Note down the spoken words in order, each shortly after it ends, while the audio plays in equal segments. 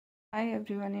Hi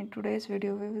everyone, in today's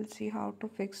video we will see how to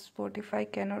fix Spotify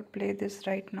cannot play this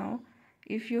right now.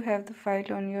 If you have the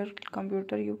file on your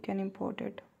computer, you can import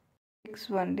it. Fix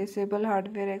 1. Disable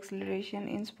hardware acceleration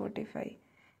in Spotify.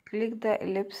 Click the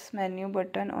ellipse menu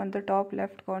button on the top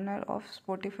left corner of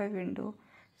Spotify window.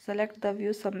 Select the view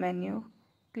submenu.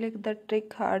 Click the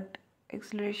trick hard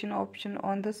acceleration option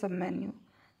on the submenu.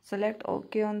 Select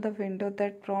OK on the window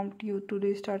that prompts you to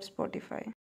restart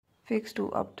Spotify. Fix 2.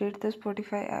 Update the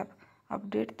Spotify app.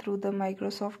 Update through the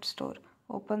Microsoft Store.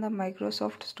 Open the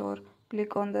Microsoft Store.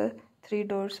 Click on the three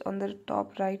dots on the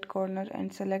top right corner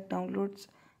and select Downloads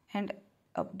and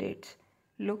Updates.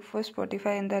 Look for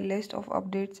Spotify in the list of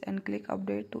updates and click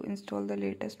Update to install the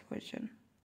latest version.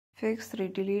 Fix 3.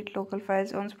 Delete local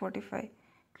files on Spotify.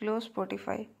 Close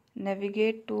Spotify.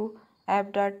 Navigate to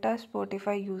App Data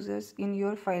Spotify Users in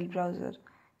your file browser.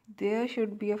 There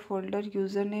should be a folder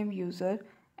username user.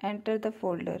 Enter the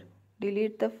folder.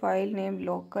 Delete the file name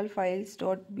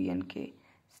localfiles.bnk.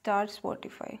 Start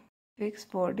Spotify. Fix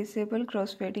 4. Disable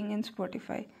crossfading in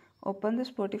Spotify. Open the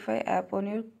Spotify app on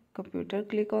your computer.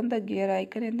 Click on the gear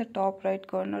icon in the top right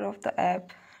corner of the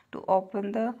app to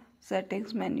open the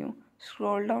settings menu.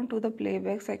 Scroll down to the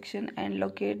playback section and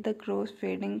locate the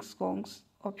crossfading songs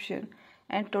option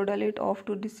and toggle it off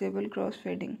to disable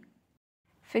crossfading.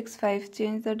 Fix 5.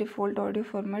 Change the default audio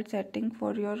format setting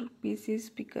for your PC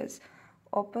speakers.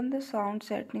 Open the sound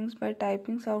settings by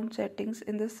typing sound settings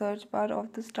in the search bar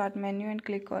of the start menu and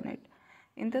click on it.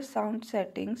 In the sound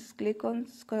settings, click on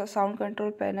sound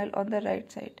control panel on the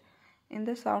right side. In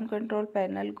the sound control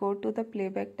panel, go to the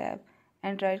playback tab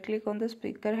and right click on the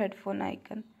speaker headphone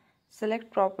icon. Select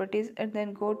properties and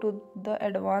then go to the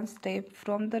advanced tab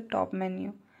from the top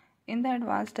menu. In the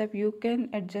advanced tab, you can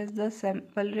adjust the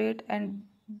sample rate and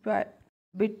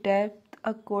bit depth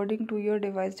according to your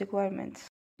device requirements.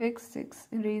 Fix 6.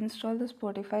 Reinstall the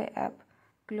Spotify app.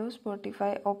 Close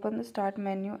Spotify, open the start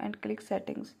menu and click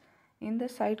settings. In the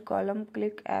side column,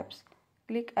 click apps.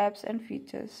 Click apps and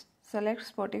features.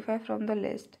 Select Spotify from the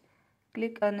list.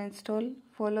 Click uninstall.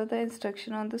 Follow the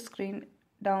instruction on the screen.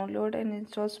 Download and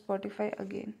install Spotify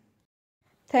again.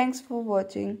 Thanks for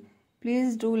watching.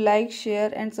 Please do like,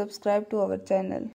 share and subscribe to our channel.